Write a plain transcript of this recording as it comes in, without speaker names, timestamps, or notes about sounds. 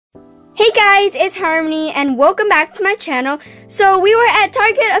Hey guys, it's Harmony and welcome back to my channel. So we were at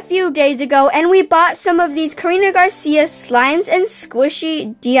Target a few days ago and we bought some of these Karina Garcia slimes and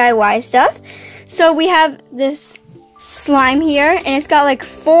squishy DIY stuff. So we have this slime here and it's got like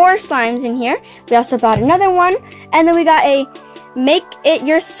 4 slimes in here. We also bought another one and then we got a make it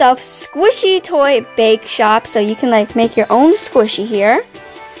yourself squishy toy bake shop. So you can like make your own squishy here.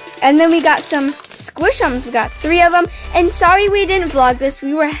 And then we got some Squish Ums. We got 3 of them. And sorry we didn't vlog this.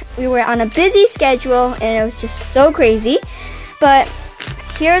 We were on a busy schedule and it was just so crazy. But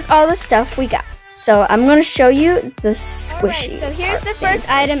here's all the stuff we got. So I'm going to show you the squishy. Right, so here's the first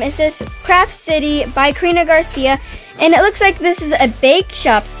item. It says Craft City by Karina Garcia. And it looks like this is a bake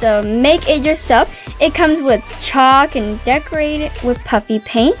shop. So make it yourself. It comes with chalk and decorated with puffy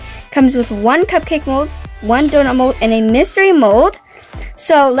paint. Comes with 1 cupcake mold, 1 donut mold, and a mystery mold.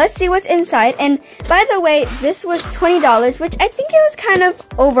 So let's see what's inside. And by the way, this was $20, which I think it was kind of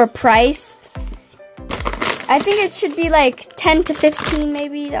overpriced. I think it should be like 10 to 15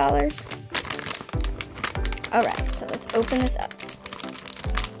 maybe dollars. Alright, so let's open this up.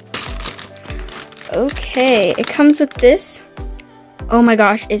 Okay, it comes with this. Oh my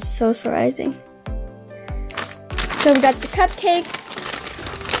gosh, it's so surprising. So we got the cupcake,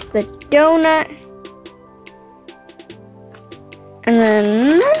 the donut, and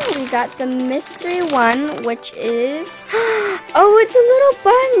then we got the mystery one, which is, oh, it's a little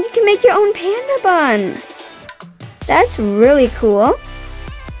bun. You can make your own panda bun. That's really cool.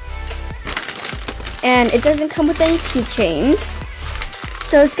 And it doesn't come with any keychains.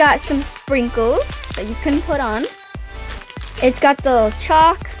 So it's got some sprinkles that you can put on. It's got the little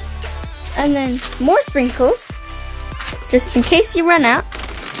chalk and then more sprinkles, just in case you run out.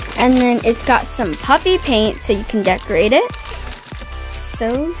 And then it's got some puffy paint so you can decorate it.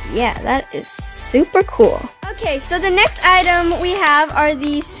 So yeah, that is super cool. Okay, so the next item we have are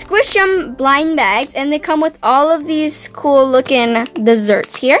the Squish Ums blind bags, and they come with all of these cool looking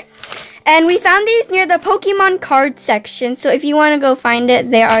desserts here. And we found these near the Pokemon card section, so if you want to go find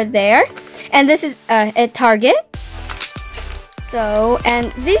it, they are there. And this is at Target. So,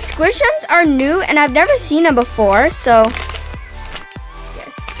 and these Squish Ums are new, and I've never seen them before, so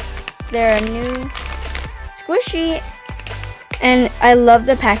yes, they're a new squishy. And I love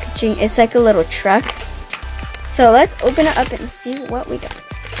the packaging. It's like a little truck. So let's open it up and see what we got.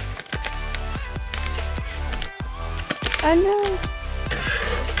 Oh no.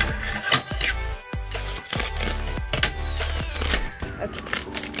 Okay.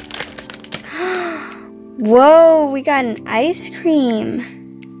 Whoa, we got an ice cream.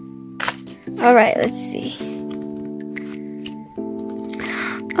 Alright, let's see.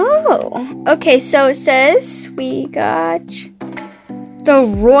 Oh, okay, so it says we got the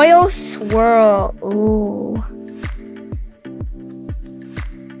Royal Swirl. Ooh.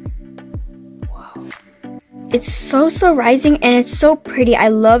 Wow. It's so rising and it's so pretty. I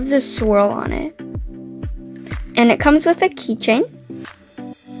love the swirl on it. And it comes with a keychain.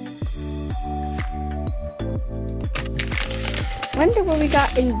 Wonder what we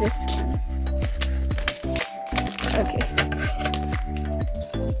got in this one. Okay.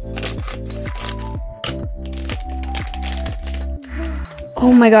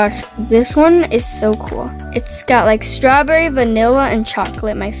 Oh my gosh, this one is so cool. It's got like strawberry, vanilla, and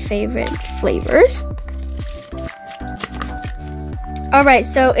chocolate, my favorite flavors. Alright,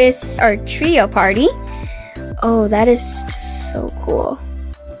 so it's our trio party. Oh, that is just so cool.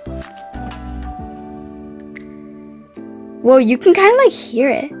 Whoa, you can kind of like hear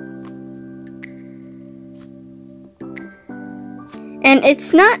it. And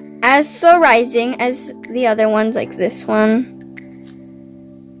it's not as so rising as the other ones, like this one.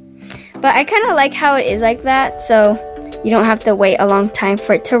 But I kind of like how it is like that, so you don't have to wait a long time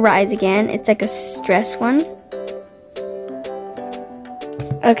for it to rise again. It's like a stress one.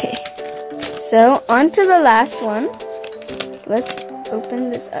 Okay, so on to the last one. Let's open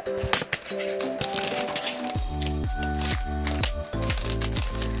this up.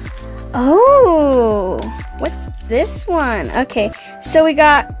 Oh, what's this one? Okay, so we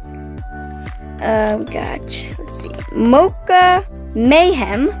got, let's see, Mocha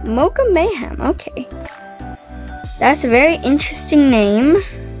Mayhem. Okay. That's a very interesting name.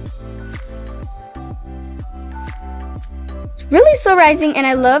 It's really slow rising and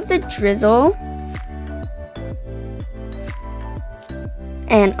I love the drizzle.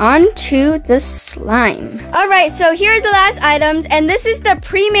 And on to the slime. Alright, so here are the last items, and this is the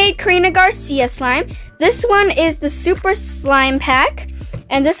pre-made Karina Garcia slime. This one is the Super Slime Pack.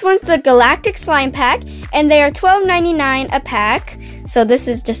 And this one's the Galactic Slime Pack, and they are $12.99 a pack. So this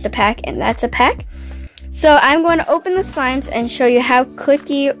is just a pack, and that's a pack. So I'm going to open the slimes and show you how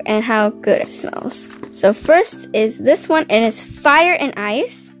clicky and how good it smells. So first is this one, and it's fire and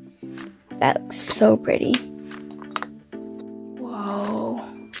ice. That looks so pretty. Whoa,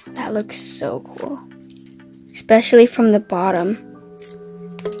 that looks so cool. Especially from the bottom.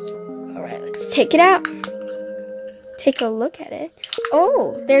 Alright, let's take it out. Take a look at it.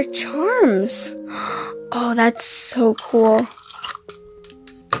 Oh, they're charms. Oh, that's so cool.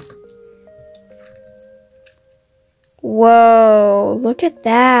 Whoa, look at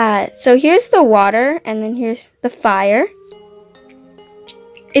that. So here's the water, and then here's the fire.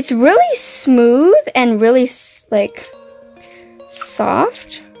 It's really smooth and really, like,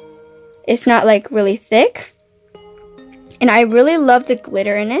 soft. It's not, like, really thick. And I really love the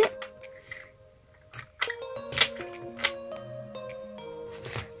glitter in it.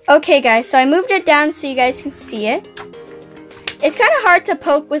 Okay, guys, so I moved it down so you guys can see it. It's kind of hard to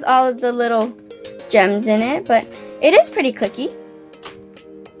poke with all of the little gems in it, but it is pretty clicky.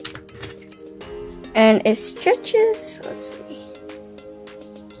 And it stretches, let's see,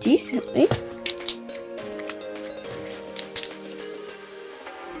 decently.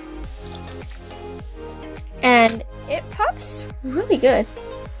 And it pops really good.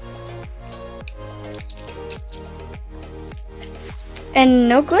 And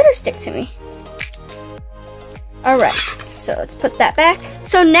no glitter stick to me. Alright, so let's put that back.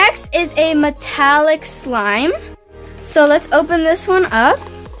 So next is a metallic slime. So let's open this one up.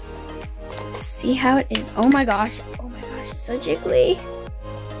 See how it is. Oh my gosh, it's so jiggly.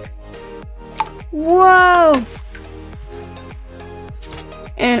 Whoa!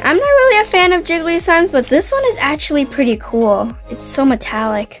 And I'm not really a fan of jiggly slimes, but this one is actually pretty cool. It's so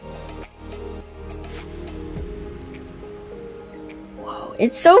metallic. Whoa,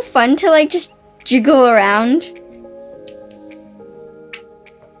 it's so fun to like just jiggle around.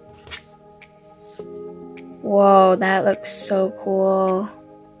 Whoa, that looks so cool.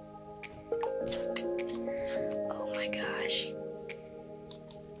 Oh my gosh.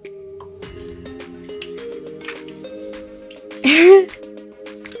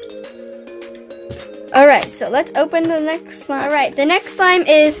 Alright, so let's open the next slime. Alright, the next slime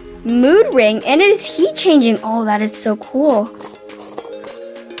is Mood Ring, and it is heat changing. Oh, that is so cool.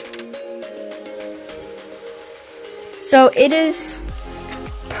 So it is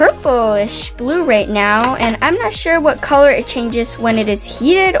purplish blue right now, and I'm not sure what color it changes when it is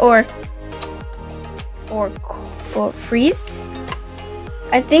heated or freezed.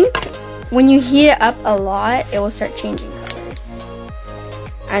 I think when you heat it up a lot, it will start changing colors.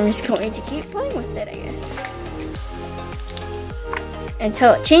 I'm just going to keep playing with it, I guess,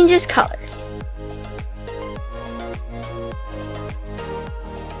 until it changes colors.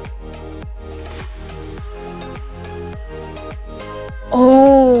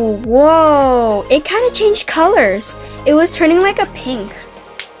 Oh, whoa. It kind of changed colors. It was turning like a pink.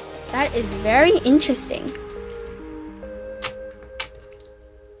 That is very interesting.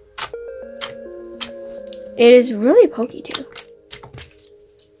 It is really pokey too.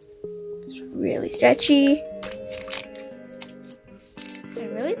 It's really stretchy.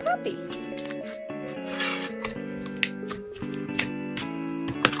 And really poppy.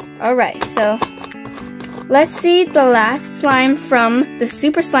 Alright, so let's see the last slime from the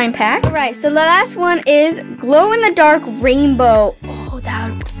Super Slime Pack. Alright, so the last one is Glow in the Dark Rainbow. Oh,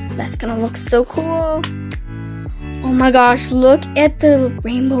 that's gonna look so cool. Oh my gosh, look at the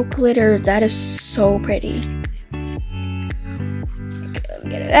rainbow glitter. That is so pretty. Okay, let me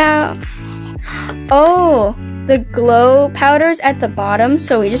get it out. Oh, the glow powder's at the bottom,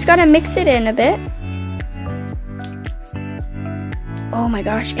 so we just gotta mix it in a bit. Oh my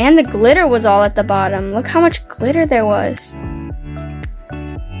gosh, and the glitter was all at the bottom. Look how much glitter there was.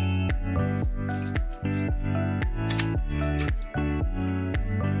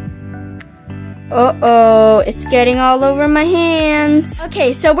 Uh-oh, it's getting all over my hands.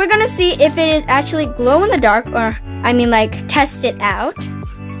 Okay, so we're gonna see if it is actually glow in the dark, or I mean like test it out.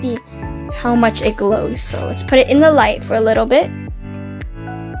 See how much it glows. So let's put it in the light for a little bit.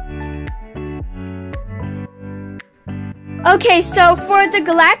 Okay, so for the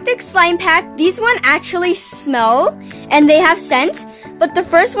Galactic Slime Pack, these one actually smell and they have scent. But the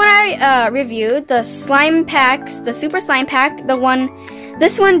first one I reviewed, the Slime Packs, the Super Slime Pack,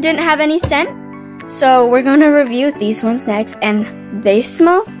 this one didn't have any scent. So we're gonna review these ones next, and they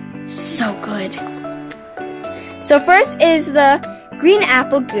smell so good. So first is the Green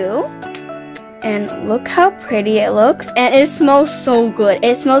Apple Goo. And look how pretty it looks. And it smells so good.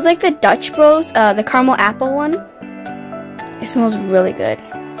 It smells like the Dutch Bros, the caramel apple one. It smells really good.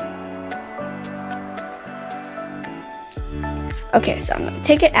 Okay, so I'm gonna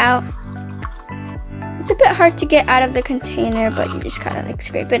take it out. It's a bit hard to get out of the container, but you just kind of like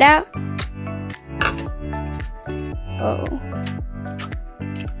scrape it out. Oh.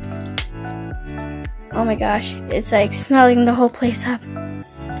 Oh my gosh, it's like smelling the whole place up.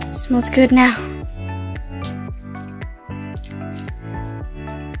 It smells good now.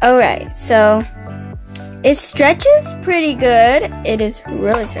 Alright, so it stretches pretty good. It is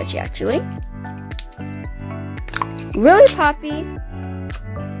really stretchy actually. Really poppy.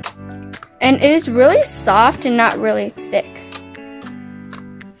 And it is really soft and not really thick.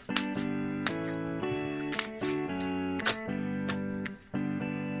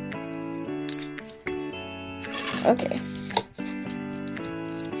 Okay.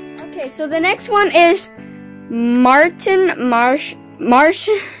 Okay, so the next one is Martin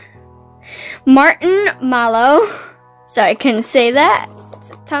Mallow. Sorry, I couldn't say that.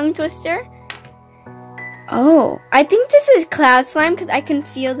 It's a tongue twister. Oh, I think this is cloud slime because I can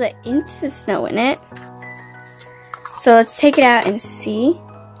feel the inks of snow in it. So let's take it out and see.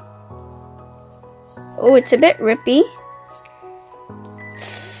 Oh, it's a bit rippy.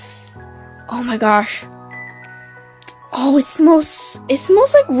 Oh my gosh. Oh, it smells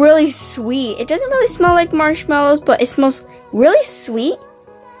like really sweet. It doesn't really smell like marshmallows, but it smells really sweet.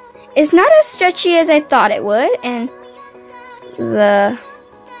 It's not as stretchy as I thought it would, and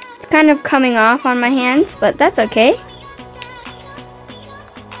it's kind of coming off on my hands, but that's okay.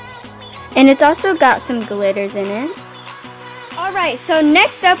 And it's also got some glitters in it. Alright, so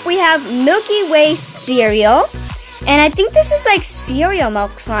next up we have Milky Way cereal. And I think this is like cereal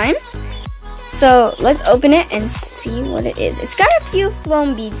milk slime. So let's open it and see what it is. It's got a few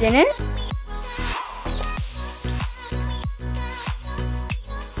foam beads in it.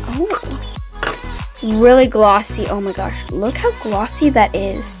 Oh, it's really glossy. Oh my gosh, look how glossy that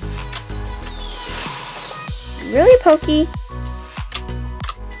is. Really pokey.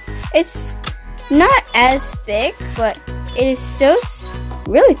 It's not as thick, but it is still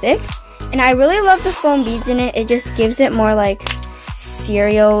really thick. And I really love the foam beads in it. It just gives it more like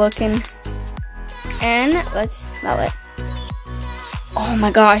cereal looking. And let's smell it. Oh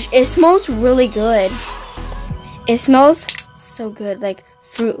my gosh, it smells really good. It smells so good, like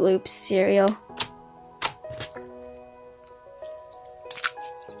Fruit Loops cereal.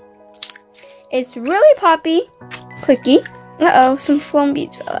 It's really poppy, clicky. Uh-oh, some foam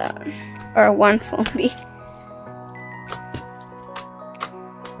beads fell out. Or one foam bead.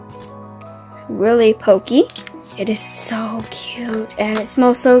 Really pokey. It is so cute and it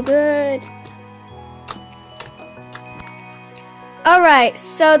smells so good. Alright,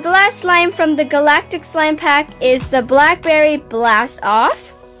 so the last slime from the Galactic Slime Pack is the Blackberry Blast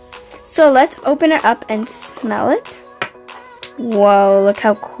Off. So let's open it up and smell it. Whoa, look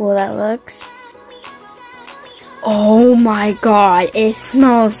how cool that looks. Oh my god, it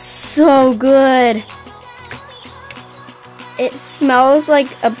smells so good. It smells like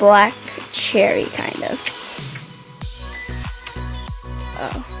a black cherry, kind of.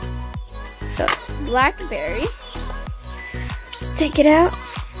 Oh. So it's blackberry. Let's take it out.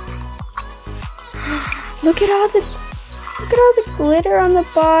 Look at all the glitter on the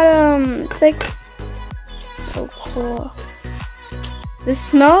bottom. It's like so cool. The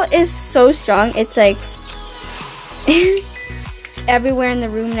smell is so strong. It's like everywhere in the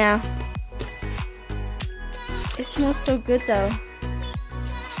room now. It smells so good though.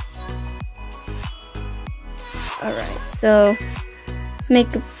 Alright, so let's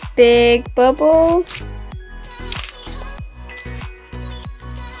make a big bubble.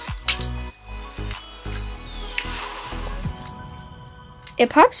 It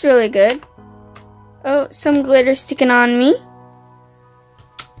pops really good. Oh, some glitter sticking on me.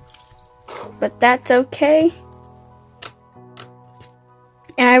 But that's okay.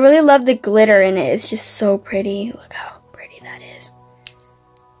 And I really love the glitter in it. It's just so pretty. Look how pretty that is.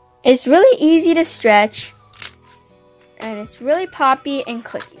 It's really easy to stretch. And it's really poppy and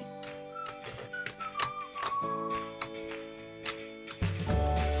clicky.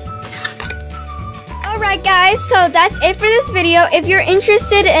 Alright guys, so that's it for this video. If you're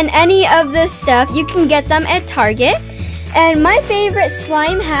interested in any of this stuff, you can get them at Target. And my favorite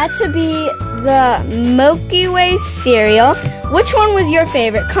slime had to be the Milky Way cereal. Which one was your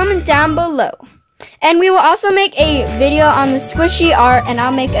favorite? Comment down below. And we will also make a video on the squishy art, and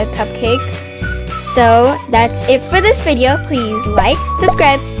I'll make a cupcake. So that's it for this video. Please like,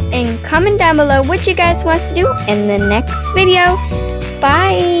 subscribe, and comment down below what you guys want to do in the next video.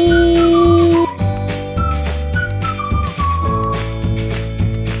 Bye!